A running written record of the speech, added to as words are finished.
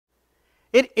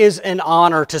It is an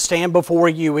honor to stand before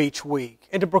you each week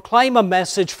and to proclaim a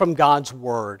message from God's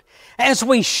Word. As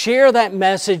we share that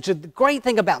message, the great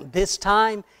thing about this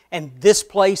time and this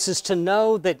place is to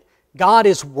know that God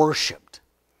is worshiped.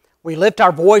 We lift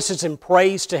our voices in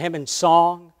praise to Him in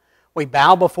song, we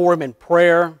bow before Him in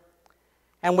prayer,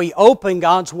 and we open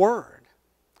God's Word.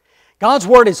 God's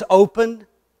Word is opened,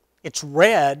 it's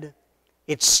read,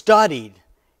 it's studied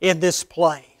in this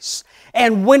place.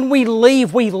 And when we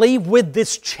leave with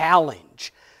this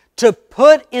challenge to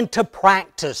put into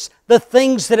practice the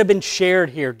things that have been shared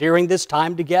here during this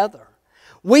time together.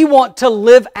 We want to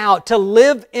live out, to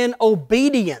live in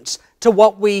obedience to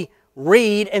what we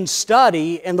read and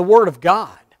study in the Word of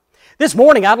God. This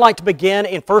morning I'd like to begin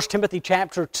in 1 Timothy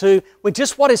chapter 2 with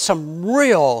just what is some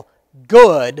real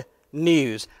good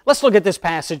news. Let's look at this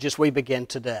passage as we begin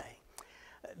today.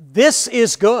 This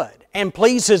is good and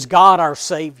pleases God our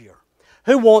Savior,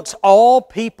 who wants all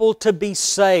people to be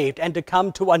saved and to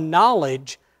come to a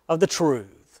knowledge of the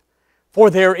truth. For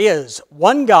there is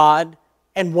one God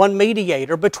and one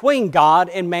mediator between God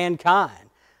and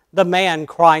mankind, the man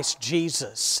Christ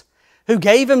Jesus, who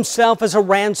gave Himself as a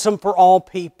ransom for all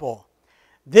people.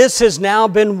 This has now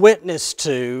been witnessed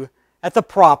to at the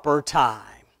proper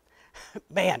time.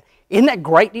 Man, isn't that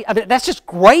great? I mean, that's just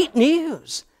great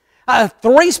news.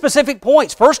 3 specific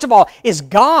points. First of all, is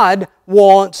God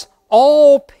wants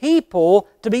all people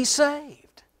to be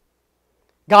saved.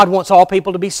 God wants all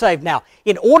people to be saved. Now,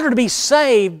 in order to be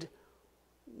saved,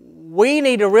 we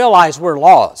need to realize we're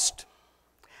lost.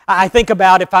 I think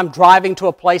about if I'm driving to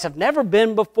a place I've never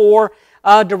been before,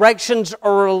 directions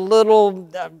are a little,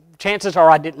 chances are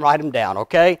I didn't write them down,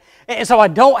 okay? And so I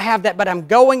don't have that, but I'm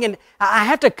going and I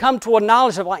have to come to a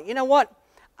knowledge of like, you know what?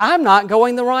 I'm not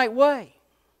going the right way.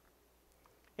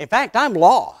 In fact, I'm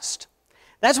lost.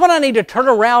 That's when I need to turn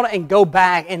around and go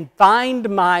back and find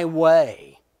my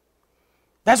way.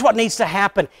 That's what needs to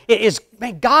happen. It is,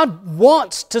 man, God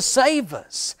wants to save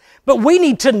us. But we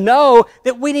need to know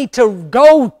that we need to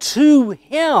go to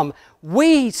Him.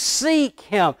 We seek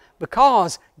Him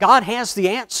because God has the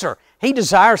answer. He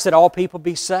desires that all people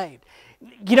be saved.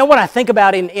 You know what I think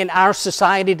about in our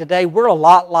society today? We're a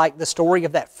lot like the story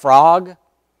of that frog.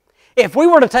 If we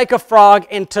were to take a frog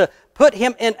and to put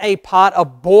him in a pot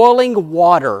of boiling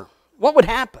water, what would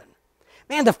happen?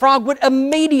 Man, the frog would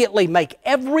immediately make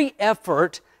every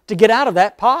effort to get out of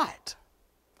that pot.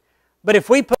 But if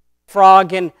we put the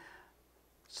frog in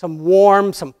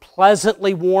some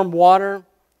pleasantly warm water,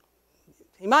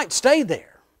 he might stay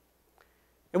there.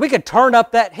 And we could turn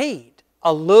up that heat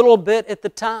a little bit at the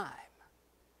time.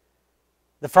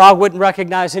 The frog wouldn't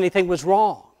recognize anything was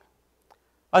wrong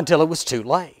until it was too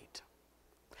late.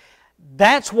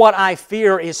 That's what I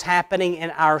fear is happening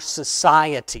in our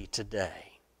society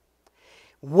today.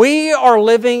 We are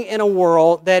living in a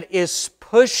world that is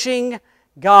pushing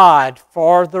God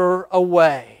farther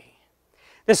away.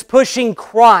 That's pushing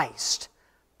Christ,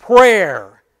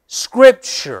 prayer,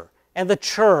 Scripture, and the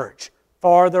church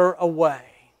farther away.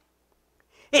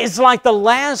 It's like the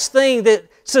last thing that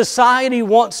society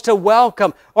wants to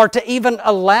welcome or to even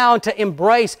allow to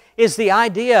embrace is the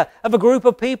idea of a group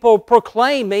of people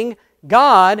proclaiming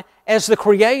God as the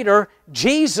Creator,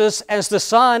 Jesus as the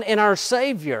Son and our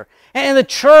Savior. And the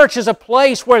church is a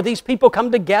place where these people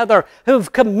come together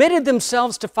who've committed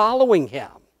themselves to following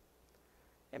Him.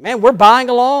 And man, we're buying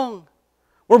along.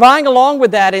 We're buying along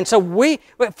with that. And so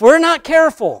if we're not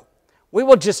careful, we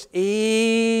will just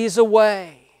ease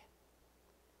away.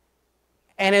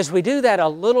 And as we do that a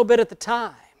little bit at a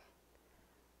time,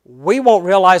 we won't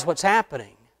realize what's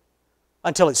happening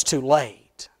until it's too late.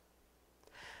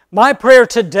 My prayer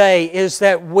today is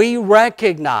that we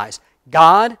recognize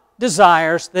God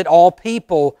desires that all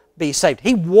people be saved.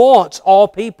 He wants all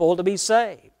people to be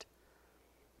saved.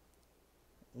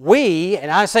 We,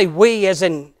 and I say we as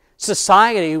in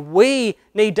society, we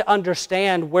need to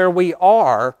understand where we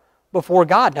are before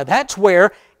God. Now that's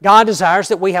where God desires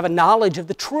that we have a knowledge of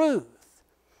the truth.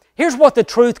 Here's what the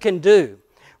truth can do.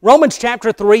 Romans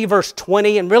chapter 3 verse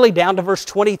 20 and really down to verse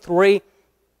 23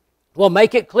 will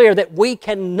make it clear that we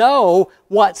can know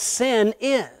what sin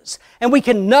is. And we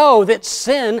can know that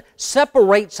sin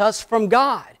separates us from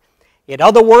God. In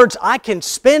other words, I can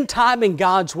spend time in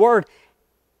God's Word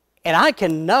and I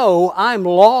can know I'm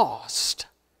lost.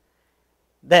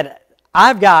 That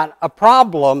I've got a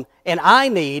problem and I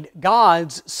need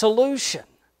God's solution.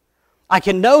 I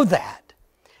can know that.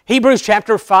 Hebrews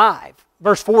chapter 5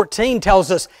 verse 14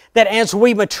 tells us that as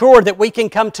we mature, that we can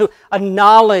come to a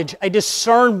knowledge, a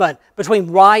discernment between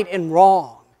right and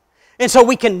wrong. And so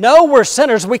we can know we're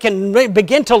sinners. We can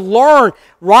begin to learn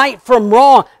right from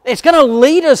wrong. It's going to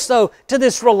lead us, though, to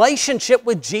this relationship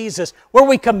with Jesus where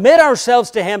we commit ourselves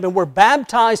to Him and we're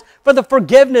baptized for the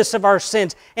forgiveness of our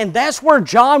sins. And that's where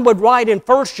John would write in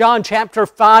 1 John chapter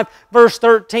 5, verse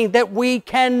 13, that we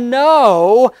can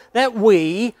know that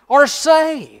we are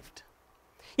saved.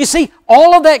 You see,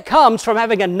 all of that comes from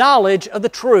having a knowledge of the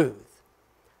truth.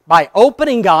 By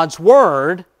opening God's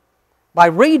Word, by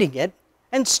reading it,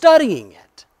 and studying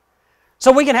it.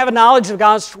 So we can have a knowledge of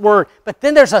God's Word. But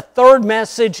then there's a third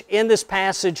message in this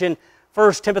passage in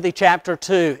 1 Timothy chapter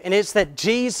 2. And it's that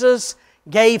Jesus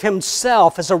gave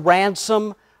Himself as a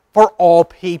ransom for all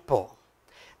people.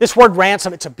 This word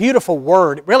ransom, it's a beautiful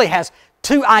word. It really has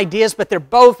two ideas, but they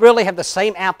both really have the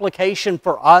same application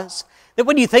for us. That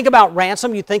when you think about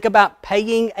ransom, you think about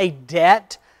paying a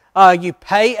debt. You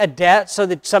pay a debt so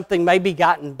that something may be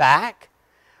gotten back.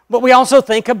 But we also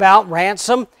think about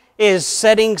ransom is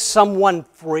setting someone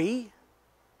free.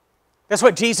 That's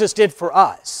what Jesus did for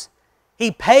us.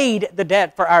 He paid the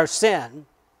debt for our sin.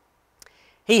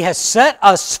 He has set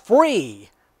us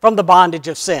free from the bondage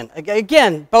of sin.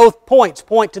 Again, both points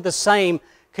point to the same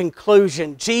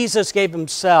conclusion. Jesus gave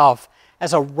Himself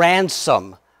as a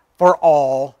ransom for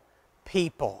all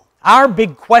people. Our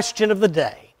big question of the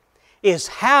day is,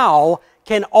 how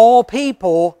can all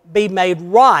people be made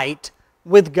right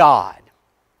with God?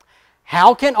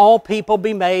 How can all people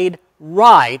be made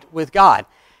right with God?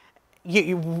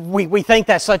 We think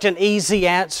that's such an easy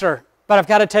answer, but I've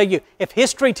got to tell you, if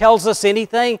history tells us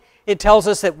anything, it tells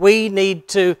us that we need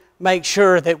to make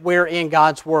sure that we're in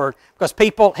God's Word, because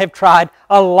people have tried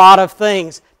a lot of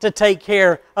things to take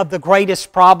care of the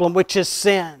greatest problem, which is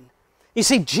sin. You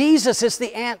see, Jesus is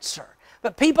the answer.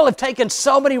 But people have taken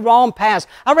so many wrong paths.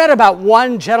 I read about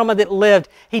one gentleman that lived.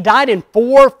 He died in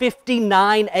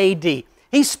 459 A.D.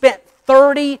 He spent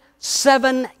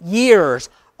 37 years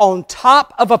on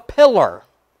top of a pillar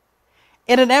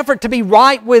in an effort to be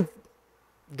right with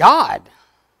God.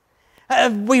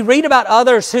 We read about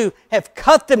others who have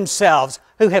cut themselves,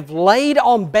 who have laid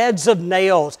on beds of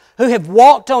nails, who have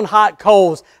walked on hot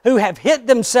coals, who have hit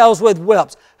themselves with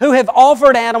whips, who have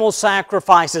offered animal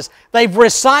sacrifices. They've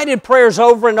recited prayers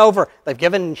over and over. They've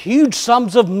given huge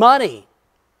sums of money.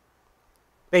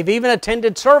 They've even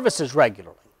attended services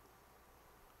regularly.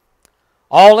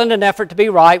 All in an effort to be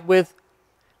right with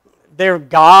their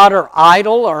God or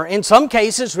idol, or in some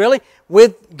cases, really,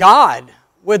 with God,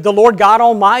 with the Lord God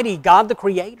Almighty, God the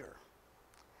Creator.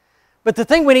 But the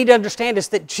thing we need to understand is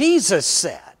that Jesus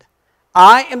said,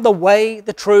 "I am the way,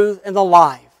 the truth, and the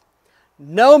life.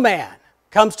 No man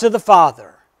comes to the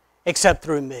Father except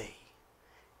through me."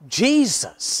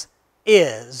 Jesus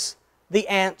is the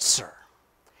answer.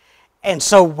 And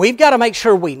so we've got to make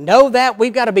sure we know that.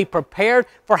 We've got to be prepared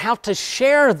for how to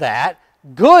share that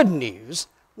good news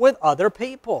with other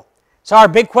people. So our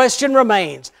big question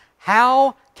remains,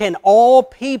 how can all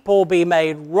people be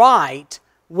made right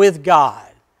with God?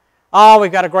 Oh,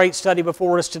 we've got a great study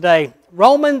before us today.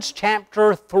 Romans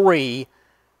chapter 3,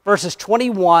 verses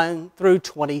 21 through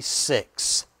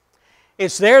 26.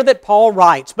 It's there that Paul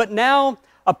writes, "But now,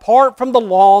 apart from the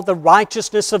law, the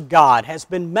righteousness of God has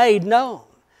been made known,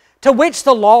 to which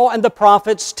the law and the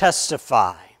prophets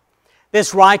testify.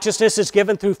 This righteousness is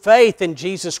given through faith in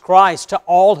Jesus Christ to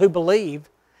all who believe.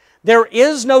 There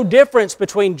is no difference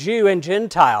between Jew and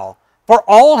Gentile, for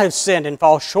all have sinned and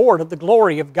fall short of the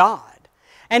glory of God,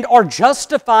 and are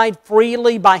justified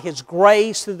freely by His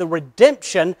grace through the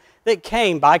redemption that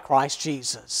came by Christ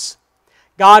Jesus.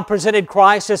 God presented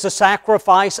Christ as a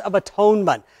sacrifice of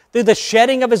atonement through the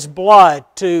shedding of His blood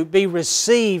to be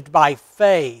received by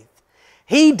faith.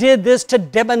 He did this to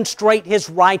demonstrate His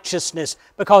righteousness,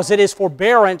 because in His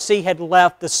forbearance He had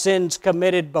left the sins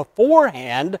committed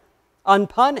beforehand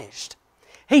unpunished.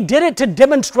 He did it to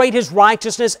demonstrate His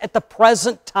righteousness at the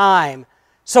present time,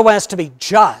 so as to be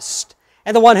just,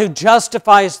 and the one who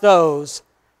justifies those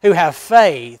who have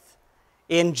faith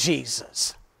in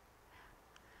Jesus."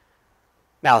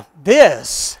 Now,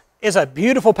 this is a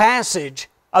beautiful passage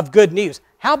of good news.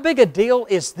 How big a deal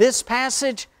is this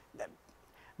passage?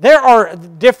 There are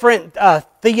different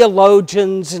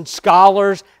theologians and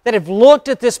scholars that have looked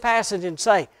at this passage and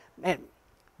say, man,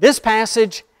 this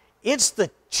passage, it's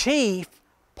the chief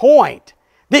point.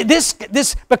 This,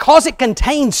 because it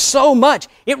contains so much,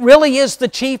 it really is the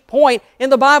chief point in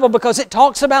the Bible, because it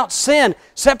talks about sin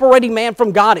separating man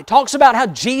from God. It talks about how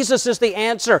Jesus is the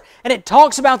answer. And it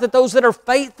talks about that those that are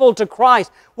faithful to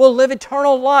Christ will live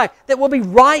eternal life, that will be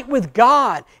right with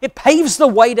God. It paves the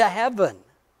way to heaven.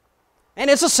 And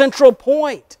it's a central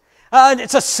point.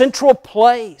 It's a central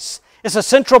place. It's a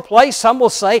central place, some will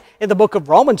say, in the book of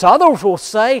Romans. Others will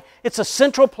say it's a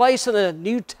central place in the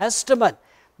New Testament.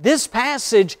 This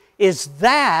passage is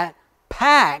that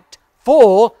packed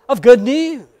full of good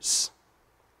news.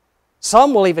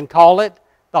 Some will even call it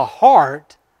the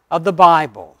heart of the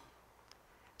Bible.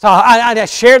 So I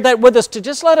shared that with us to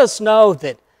just let us know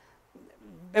that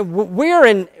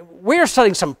we're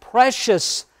studying some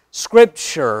precious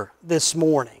Scripture this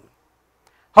morning.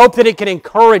 Hope that it can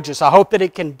encourage us. I hope that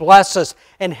it can bless us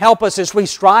and help us as we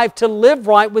strive to live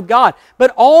right with God,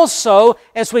 but also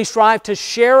as we strive to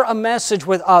share a message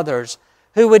with others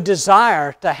who would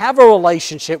desire to have a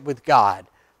relationship with God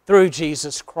through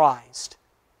Jesus Christ.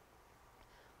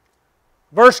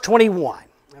 Verse 21.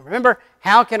 Remember,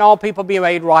 how can all people be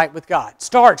made right with God? It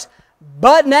starts,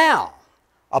 but now,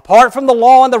 apart from the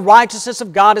law and the righteousness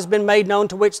of God has been made known,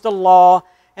 to which the law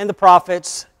and the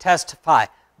prophets testify.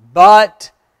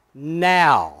 But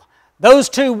now. Those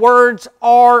two words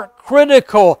are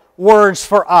critical words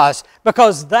for us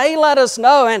because they let us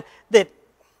know that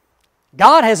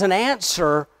God has an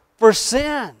answer for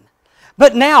sin.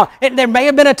 But now, there may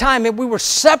have been a time that we were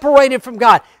separated from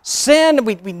God. Sin,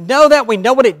 we know that. We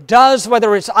know what it does,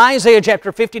 whether it's Isaiah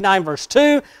chapter 59, verse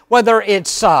 2, whether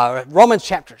it's Romans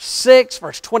chapter 6,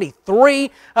 verse 23,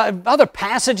 other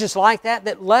passages like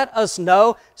that let us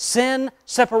know sin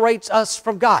separates us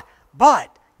from God.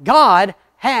 But God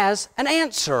has an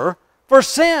answer for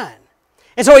sin.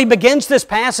 And so he begins this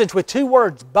passage with two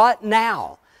words, but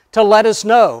now, to let us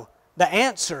know the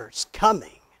answer's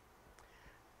coming.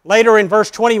 Later in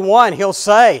verse 21, he'll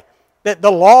say that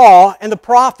the law and the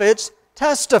prophets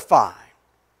testify.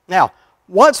 Now,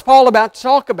 what's Paul about to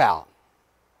talk about?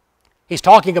 He's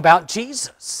talking about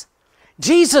Jesus.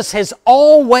 Jesus has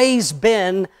always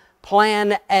been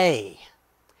plan A.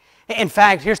 In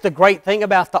fact, here's the great thing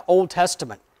about the Old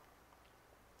Testament.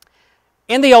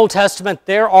 In the Old Testament,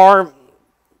 there are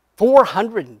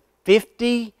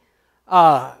 450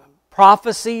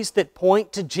 prophecies that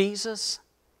point to Jesus.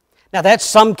 Now, that's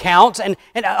some counts, and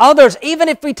others, even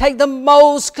if we take the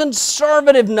most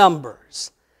conservative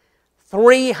numbers,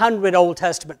 300 Old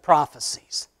Testament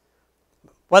prophecies.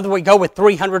 Whether we go with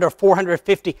 300 or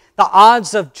 450, the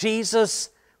odds of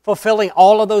Jesus fulfilling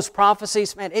all of those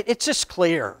prophecies, man, it's just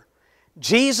clear.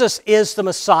 Jesus is the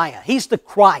Messiah. He's the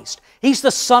Christ. He's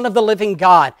the Son of the living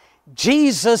God.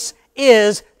 Jesus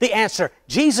is the answer.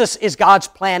 Jesus is God's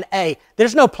plan A.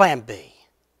 There's no plan B.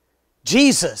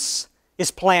 Jesus is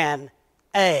plan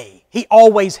A. He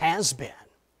always has been.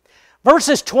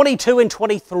 Verses 22 and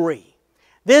 23.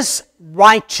 This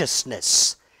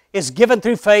righteousness is given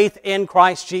through faith in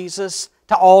Christ Jesus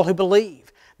to all who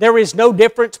believe. There is no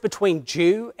difference between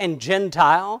Jew and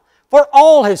Gentile, for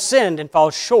all have sinned and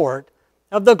fall short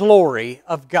of the glory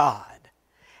of God.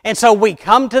 And so we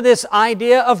come to this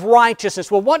idea of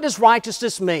righteousness. Well, what does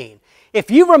righteousness mean? If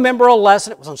you remember a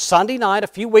lesson, it was on Sunday night a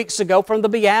few weeks ago from the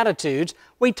Beatitudes,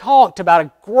 we talked about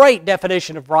a great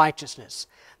definition of righteousness.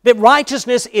 That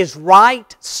righteousness is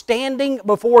right standing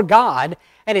before God,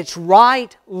 and it's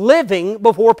right living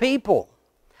before people.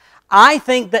 I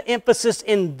think the emphasis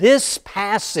in this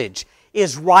passage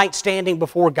is right standing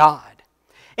before God.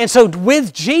 And so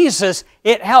with Jesus,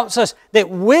 it helps us that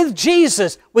with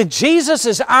Jesus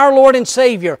as our Lord and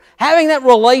Savior, having that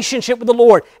relationship with the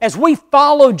Lord, as we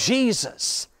follow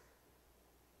Jesus,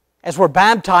 as we're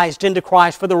baptized into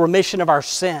Christ for the remission of our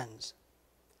sins,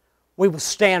 we will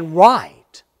stand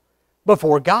right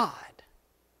before God.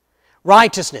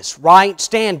 Righteousness, right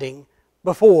standing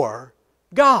before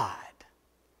God.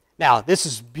 Now, this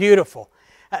is beautiful.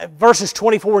 Verses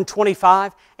 24 and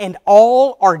 25, and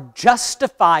all are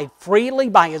justified freely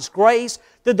by His grace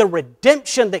through the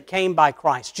redemption that came by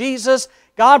Christ Jesus.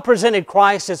 God presented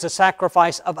Christ as a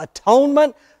sacrifice of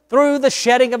atonement through the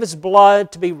shedding of His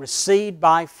blood to be received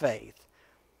by faith.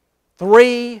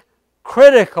 Three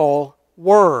critical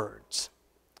words.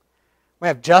 We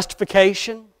have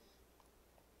justification,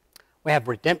 we have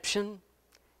redemption,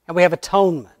 and we have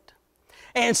atonement.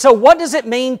 And so what does it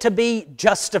mean to be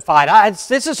justified?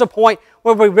 This is a point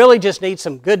where we really just need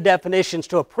some good definitions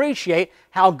to appreciate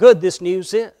how good this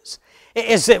news is.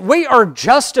 Is that we are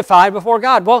justified before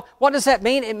God. Well, what does that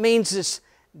mean? It means it's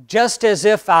just as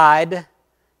if I'd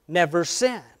never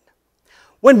sinned.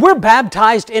 When we're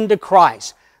baptized into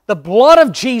Christ, the blood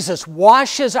of Jesus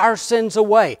washes our sins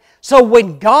away. So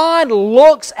when God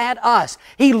looks at us,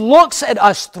 He looks at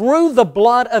us through the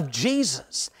blood of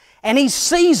Jesus, and He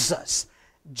sees us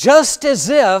just as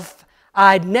if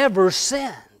I'd never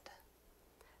sinned.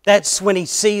 That's when He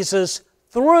sees us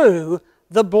through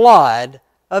the blood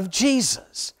of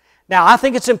Jesus. Now, I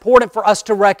think it's important for us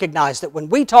to recognize that when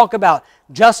we talk about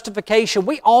justification,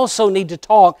 we also need to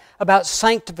talk about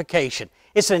sanctification.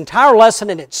 It's an entire lesson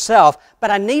in itself,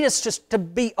 but I need us just to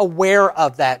be aware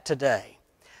of that today.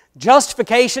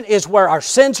 Justification is where our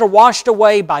sins are washed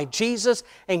away by Jesus,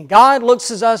 and God looks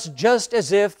at us just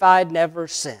as if I'd never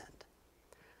sinned.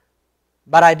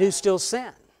 But I do still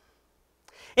sin.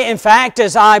 In fact,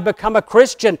 as I become a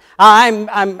Christian,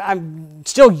 I'm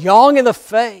still young in the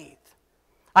faith.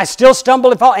 I still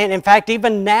stumble and fall, and in fact,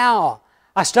 even now,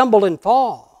 I stumble and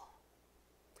fall.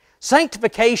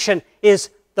 Sanctification is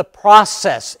the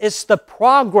process. It's the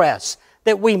progress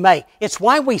that we make. It's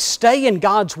why we stay in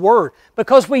God's Word,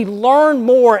 because we learn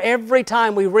more every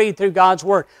time we read through God's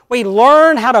Word. We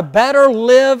learn how to better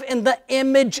live in the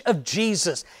image of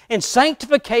Jesus. And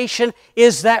sanctification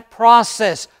is that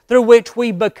process through which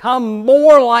we become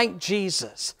more like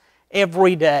Jesus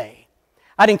every day.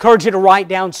 I'd encourage you to write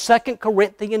down 2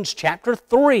 Corinthians chapter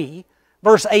 3,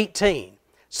 verse 18.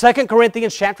 2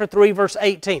 Corinthians chapter 3, verse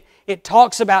 18. It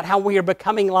talks about how we are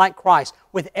becoming like Christ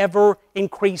with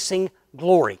ever-increasing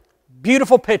glory.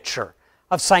 Beautiful picture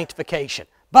of sanctification.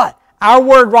 But our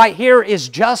word right here is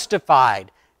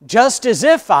justified, just as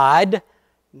if I'd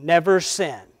never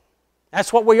sinned.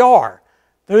 That's what we are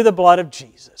through the blood of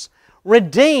Jesus.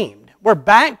 Redeemed. We're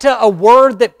back to a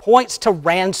word that points to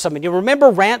ransom. And you remember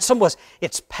ransom was,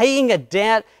 it's paying a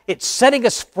debt. It's setting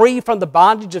us free from the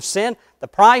bondage of sin. The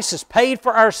price is paid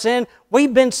for our sin.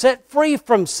 We've been set free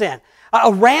from sin.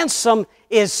 A ransom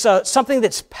is something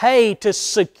that's paid to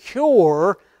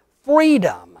secure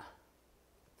freedom.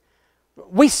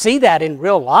 We see that in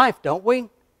real life, don't we?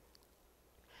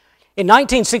 In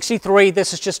 1963,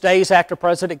 this is just days after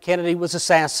President Kennedy was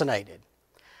assassinated,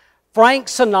 Frank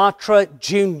Sinatra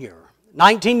Jr.,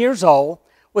 19 years old,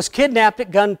 was kidnapped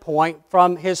at gunpoint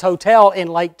from his hotel in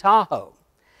Lake Tahoe.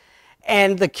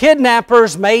 And the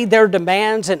kidnappers made their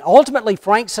demands, and ultimately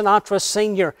Frank Sinatra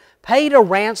Sr. paid a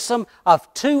ransom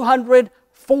of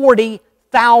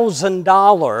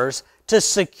 $240,000 to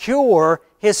secure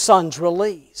his son's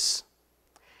release.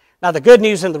 Now, the good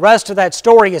news in the rest of that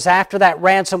story is after that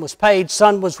ransom was paid,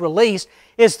 son was released,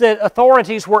 is that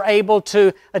authorities were able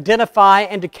to identify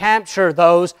and to capture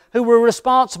those who were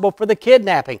responsible for the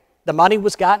kidnapping. The money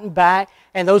was gotten back,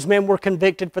 and those men were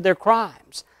convicted for their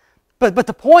crimes. But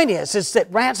the point is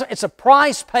that ransom, it's a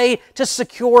price paid to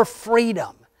secure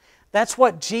freedom. That's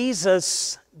what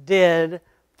Jesus did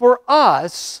for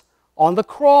us on the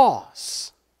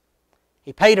cross.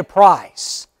 He paid a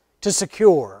price to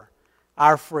secure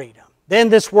our freedom. Then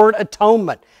this word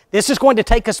atonement. This is going to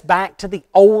take us back to the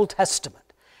Old Testament.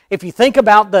 If you think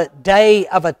about the Day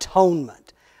of Atonement,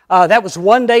 that was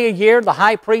one day a year. The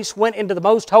high priest went into the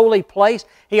most holy place.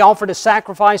 He offered a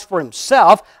sacrifice for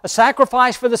himself, a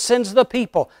sacrifice for the sins of the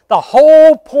people. The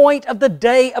whole point of the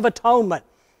Day of Atonement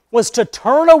was to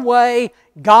turn away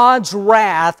God's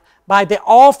wrath by the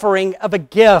offering of a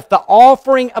gift, the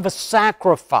offering of a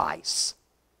sacrifice.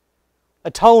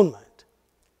 Atonement,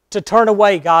 to turn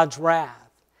away God's wrath.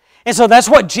 And so that's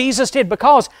what Jesus did,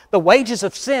 because the wages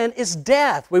of sin is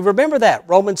death. We remember that,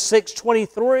 Romans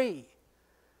 6:23.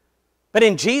 But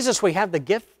in Jesus we have the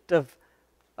gift of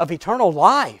eternal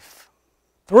life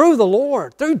through the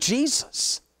Lord, through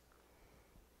Jesus.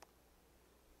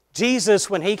 Jesus,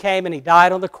 when He came and He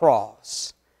died on the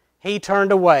cross, He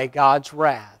turned away God's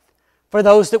wrath for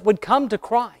those that would come to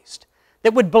Christ,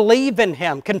 that would believe in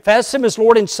Him, confess Him as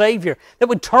Lord and Savior, that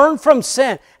would turn from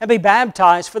sin and be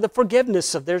baptized for the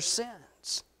forgiveness of their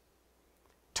sins.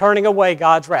 Turning away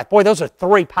God's wrath. Boy, those are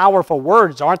three powerful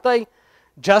words, aren't they?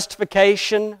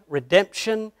 Justification,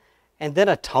 redemption, and then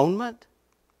atonement.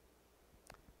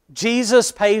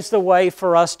 Jesus paves the way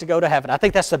for us to go to heaven. I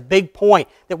think that's the big point,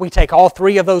 that we take all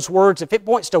three of those words. If it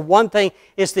points to one thing,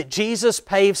 it's that Jesus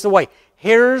paves the way.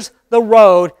 Here's the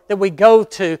road that we go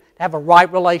to have a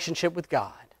right relationship with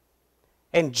God.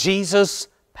 And Jesus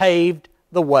paved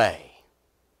the way.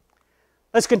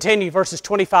 Let's continue verses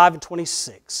 25 and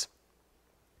 26.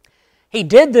 He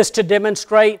did this to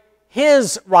demonstrate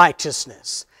His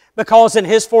righteousness, because in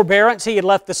His forbearance He had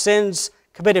left the sins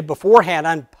committed beforehand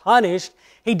unpunished.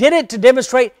 He did it to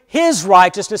demonstrate His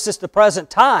righteousness at the present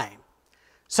time,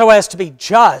 so as to be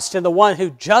just and the one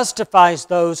who justifies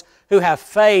those who have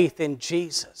faith in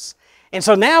Jesus. And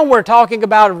so now we're talking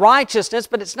about righteousness,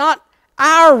 but it's not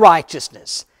our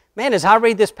righteousness. Man, as I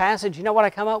read this passage, you know what I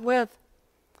come up with?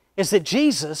 Is that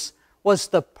Jesus was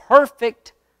the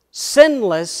perfect,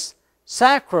 sinless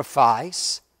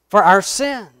sacrifice for our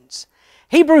sins.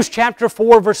 Hebrews chapter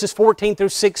 4, verses 14 through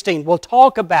 16 will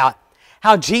talk about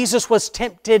how Jesus was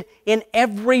tempted in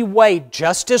every way,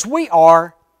 just as we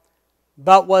are,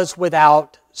 but was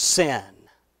without sin.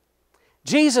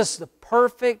 Jesus, the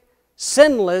perfect,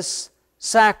 sinless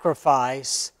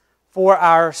sacrifice for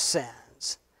our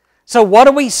sins. So what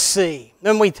do we see?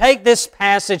 When we take this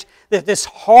passage, this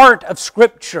heart of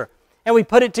Scripture, and we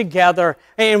put it together,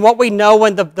 and what we know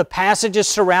in the passages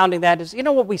surrounding that is, you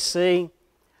know what we see?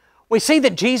 We see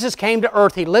that Jesus came to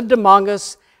earth, He lived among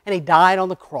us, and He died on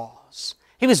the cross.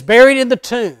 He was buried in the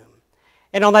tomb.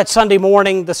 And on that Sunday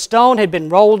morning, the stone had been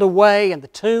rolled away, and the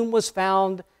tomb was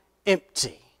found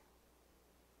empty.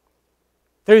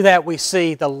 Through that we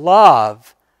see the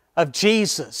love of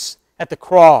Jesus at the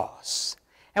cross.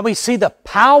 And we see the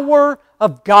power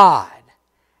of God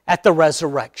at the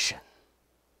resurrection.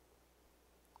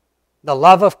 The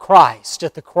love of Christ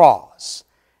at the cross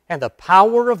and the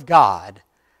power of God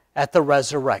at the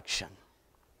resurrection.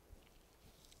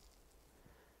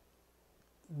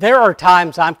 There are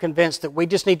times I'm convinced that we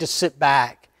just need to sit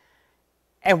back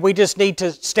and we just need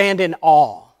to stand in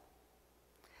awe.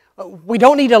 We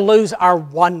don't need to lose our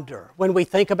wonder when we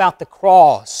think about the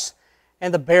cross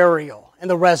and the burial and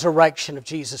the resurrection of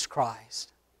Jesus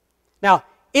Christ. Now,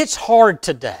 it's hard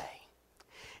today.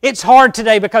 It's hard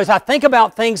today because I think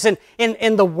about things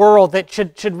in the world that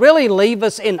should really leave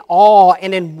us in awe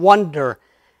and in wonder,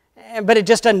 but it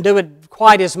just doesn't do it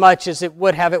quite as much as it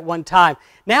would have at one time.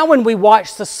 Now when we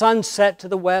watch the sun set to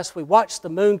the west, we watch the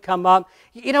moon come up,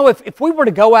 you know, if we were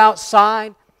to go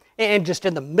outside and just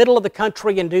in the middle of the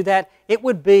country and do that, it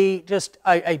would be just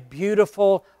a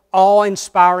beautiful,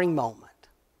 awe-inspiring moment.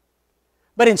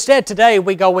 But instead today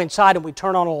we go inside and we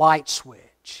turn on a light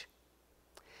switch.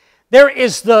 There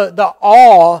is the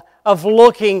awe of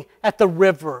looking at the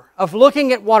river, of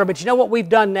looking at water. But you know what we've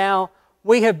done now?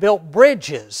 We have built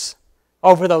bridges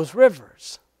over those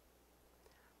rivers.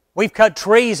 We've cut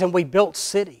trees and we built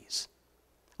cities.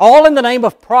 All in the name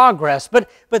of progress. But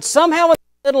somehow in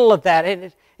the middle of that,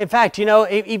 and in fact, you know,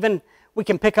 even we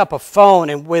can pick up a phone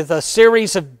and with a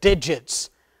series of digits,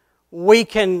 we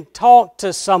can talk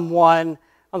to someone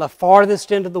on the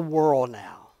farthest end of the world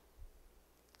now.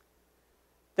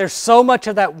 There's so much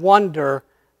of that wonder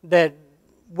that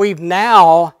we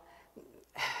don't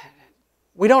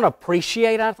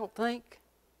appreciate, I don't think.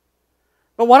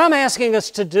 But what I'm asking us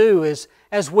to do is,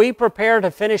 as we prepare to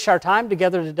finish our time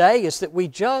together today, is that we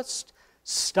just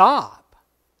stop.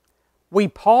 We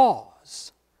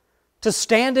pause to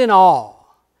stand in awe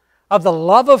of the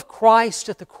love of Christ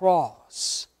at the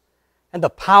cross and the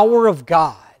power of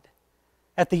God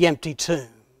at the empty tomb.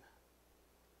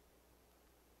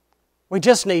 We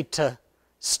just need to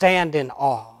stand in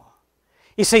awe.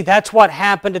 You see, that's what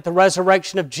happened at the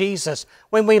resurrection of Jesus.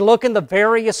 When we look in the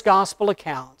various gospel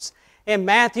accounts, in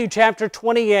Matthew chapter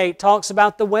 28 talks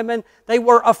about the women, they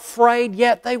were afraid,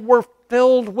 yet they were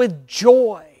filled with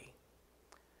joy.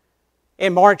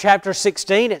 In Mark chapter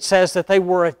 16, it says that they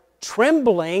were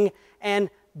trembling and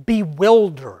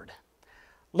bewildered.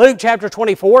 Luke chapter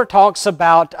 24 talks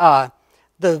about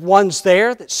the ones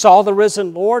there that saw the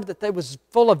risen Lord, that they was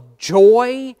full of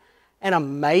joy and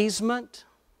amazement.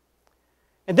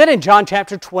 And then in John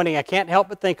chapter 20, I can't help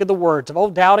but think of the words of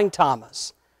old doubting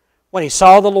Thomas when he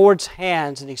saw the Lord's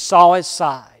hands and he saw His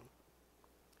side.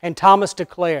 And Thomas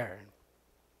declared,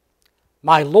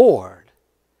 "My Lord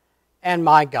and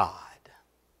my God."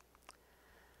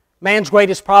 Man's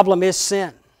greatest problem is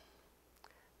sin,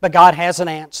 but God has an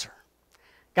answer.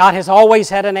 God has always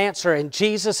had an answer, and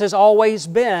Jesus has always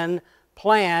been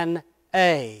plan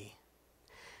A.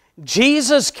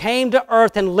 Jesus came to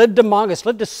earth and lived among us,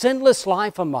 lived a sinless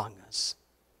life among us.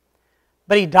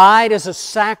 But He died as a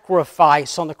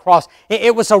sacrifice on the cross.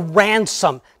 It was a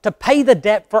ransom to pay the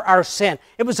debt for our sin.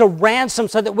 It was a ransom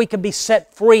so that we could be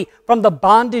set free from the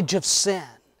bondage of sin.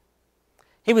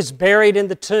 He was buried in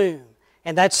the tomb.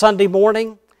 And that Sunday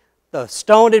morning, the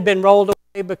stone had been rolled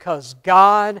away because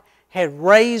God had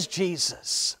raised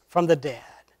Jesus from the dead.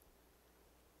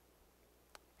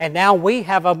 And now we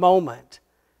have a moment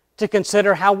to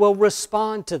consider how we'll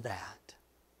respond to that.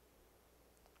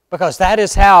 Because that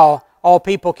is how all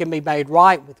people can be made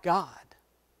right with God.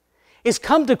 Is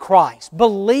come to Christ.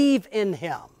 Believe in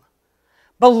Him.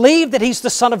 Believe that He's the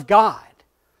Son of God.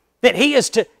 That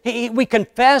we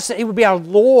confess that He would be our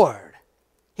Lord.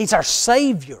 He's our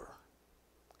Savior.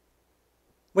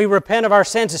 We repent of our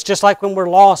sins. It's just like when we're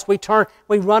lost. We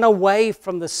run away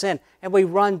from the sin and we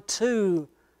run to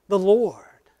the Lord.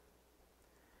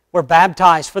 We're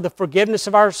baptized for the forgiveness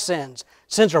of our sins.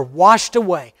 Sins are washed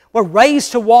away. We're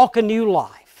raised to walk a new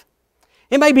life.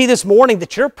 It may be this morning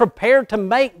that you're prepared to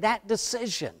make that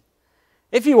decision.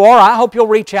 If you are, I hope you'll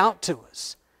reach out to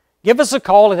us. Give us a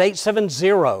call at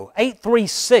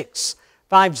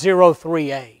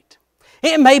 870-836-5038.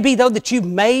 It may be, though, that you've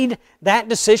made that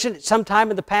decision at some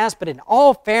time in the past, but in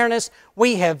all fairness,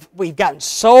 we've gotten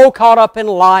so caught up in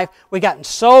life, we've gotten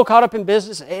so caught up in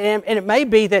business, and it may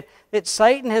be that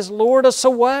Satan has lured us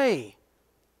away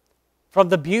from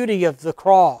the beauty of the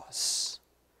cross,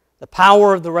 the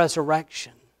power of the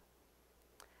resurrection.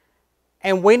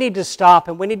 And we need to stop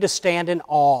and we need to stand in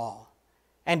awe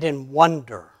and in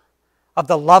wonder of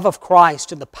the love of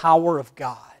Christ and the power of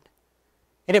God.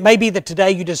 And it may be that today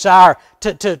you desire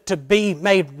to be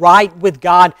made right with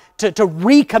God, to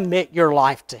recommit your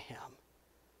life to Him.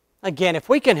 Again, if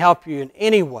we can help you in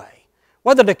any way,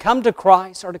 whether to come to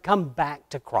Christ or to come back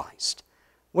to Christ,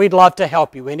 we'd love to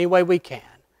help you any way we can.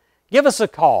 Give us a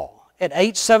call at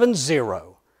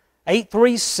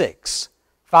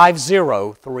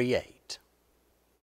 870-836-5038.